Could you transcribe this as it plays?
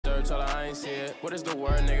word, told her I ain't see it. What is the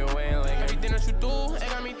word, nigga? We ain't linking. Everything that you do, it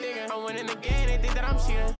got me thinking. I'm winning again, they think that I'm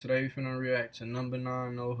cheating. Today we finna react to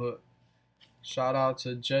Numba9 No Hook. Shout out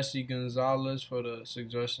to Jesse Gonzalez for the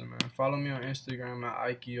suggestion, man. Follow me on Instagram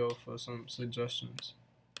at Ikeo for some suggestions.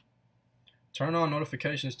 Turn on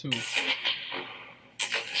notifications too.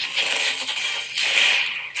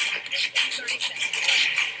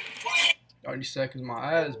 30 seconds,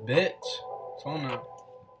 my ass, bitch. Phone now.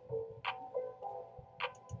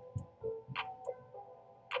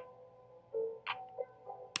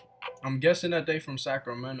 I'm guessing that they from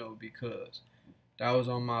Sacramento because that was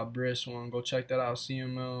on my Brisk one. Go check that out.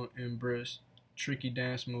 CML and Brisk. Tricky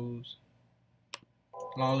dance moves.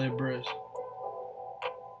 Long live Brisk.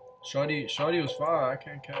 Shorty was fire. I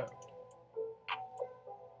can't cap.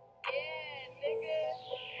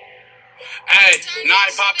 Hey, now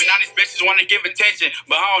I poppin', now these bitches wanna give attention,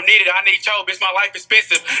 but I don't need it, I need your bitch, my life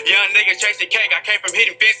expensive. Young nigga chasing cake, I came from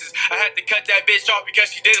hitting fences. I had to cut that bitch off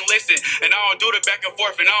because she didn't listen. And I don't do the back and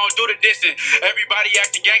forth, and I don't do the dissing. Everybody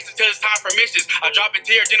acting gangster till it's time for missions. I drop a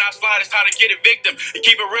tear, then I slide, it's time to get a victim. You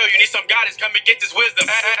keep it real, you need some guidance, come and get this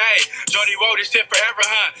wisdom. Hey, Jody wrote this shit forever,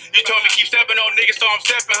 huh? You told me keep stepping on niggas, so I'm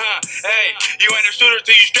stepping, huh? Hey, you ain't a shooter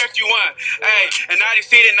till you stretch you one. Hey, and I done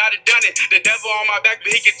seen it, and I done done it. The devil on my back,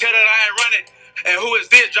 but he can tell that I ain't running. And who is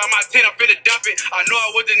this? Drop my 10, I'm finna dump it. I know I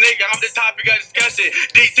was the nigga, I'm the topic of discussion.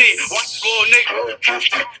 DT, watch this little nigga.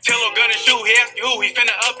 Tell him gun and shoot, he ask you who, he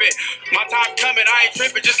finna up it. My time coming, I ain't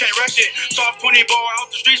tripping, just can't rush it. Soft 20 ball out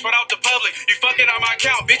the streets, right out the public. You fucking on my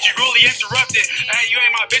account, bitch, you really interrupted. Hey, you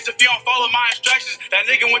ain't my bitch if you don't follow my instructions. That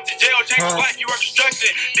nigga went to jail, changed his life, you work construction.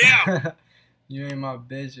 Damn. You ain't my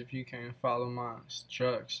bitch if you can't follow my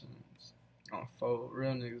instructions. On fold,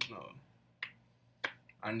 real niggas know.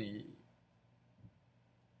 I need.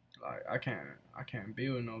 Like, I can't be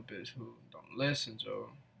with no bitch who don't listen,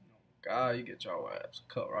 Joe. God, you get your ass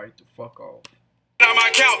cut right the fuck off. On my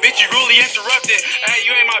account, bitch, you really interrupted. Hey,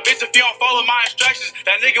 you ain't my bitch if you don't follow my instructions.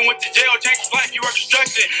 That nigga went to jail, changed his life, you work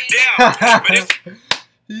construction. Damn. But it's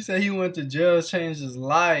he said he went to jail, changed his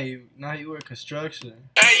life. Now he work construction.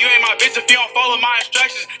 Hey, you ain't my bitch if you don't follow my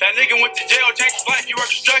instructions. That nigga went to jail, changed his life, you work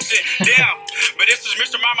construction. Damn. But this is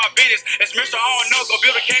Mr. Mind My Business. It's Mr. I don't know, go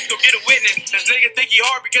build a case, go get a witness. This nigga think he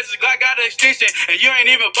hard because his Glock got an extension. And you ain't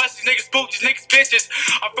even bust, these niggas spook, these niggas bitches.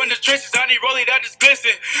 I'm from the trenches, I need rollie that just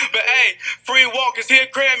glisten. But hey, free walk is here,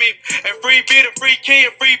 cram me. And free beat, a free key,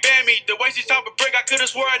 and free band me. The way she chop a brick, I could've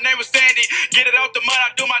swore her name was Sandy. Get it out the mud,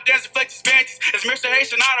 I do my dance and flex his panties. It's Mr.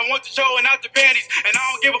 Haitian, I don't want the show and out the panties. And I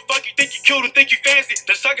don't give a fuck, you think you cute and think you fancy.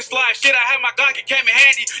 The sucker slide shit, I had my Glock, it came in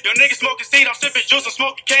handy. Yo niggas smoking seed, I'm sipping juice, I'm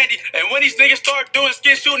smoking candy. And when these niggas start doing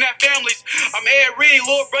skin shooting at families, I'm Ed Reed,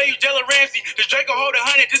 Lil' bro, you Jella Ramsey. This Draco hold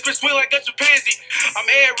 100, this bitch swing like a chimpanzee. I'm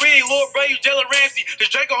Ed Reed, Lil' bro, you Jella Ramsey.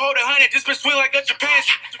 This Draco hold 100, this bitch swing like a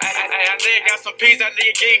chimpanzee. I nigga got some peas, that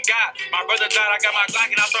nigga getting got. My brother died, I got my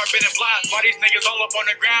Glock and I start bending blocks. Why these niggas all up on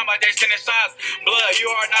the ground like they sending shots? Blood, you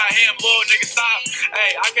are not him, little nigga, stop.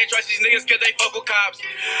 Hey, I can't trust these niggas cause they focal cops.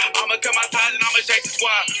 I'ma cut my ties and I'ma shake the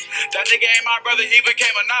squad. That nigga ain't my brother, he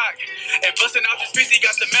became a knock. And busting out this 50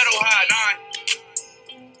 got the metal high,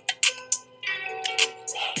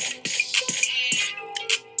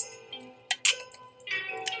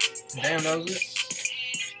 9. Damn, that was it.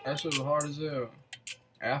 That shit was hard as hell.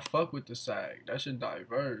 Hey, I fuck with the sag. That shit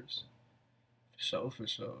diverse. For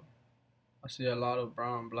sure. I see a lot of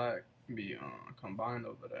brown black be combined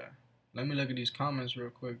over there. Let me look at these comments real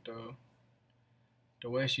quick though. The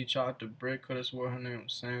way she chopped the brick, could have swore her name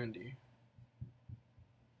was Sandy.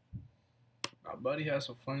 My buddy has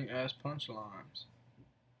some funny ass punchlines.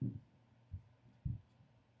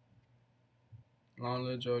 Long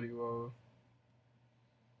live Jody Woe.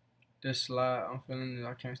 This slide, I'm feeling it,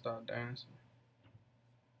 I can't stop dancing.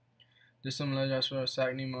 This some legend, I swear,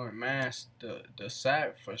 sack Nemo and mask. The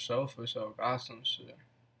sack for sure got some shit.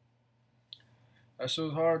 That shit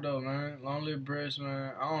was hard though, man. Long live Brisk,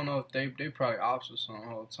 man. I don't know if they probably ops or something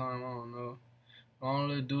the whole time. I don't know. Long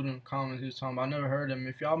live dude in the comments he was talking about. I never heard him.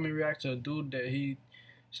 If y'all me react to a dude that he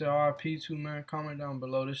said RP to, man, comment down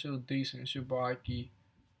below. This shit was decent. It's your boy Ike.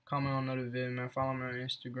 Comment on another video, man. Follow me on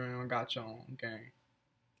Instagram. I got you on gang.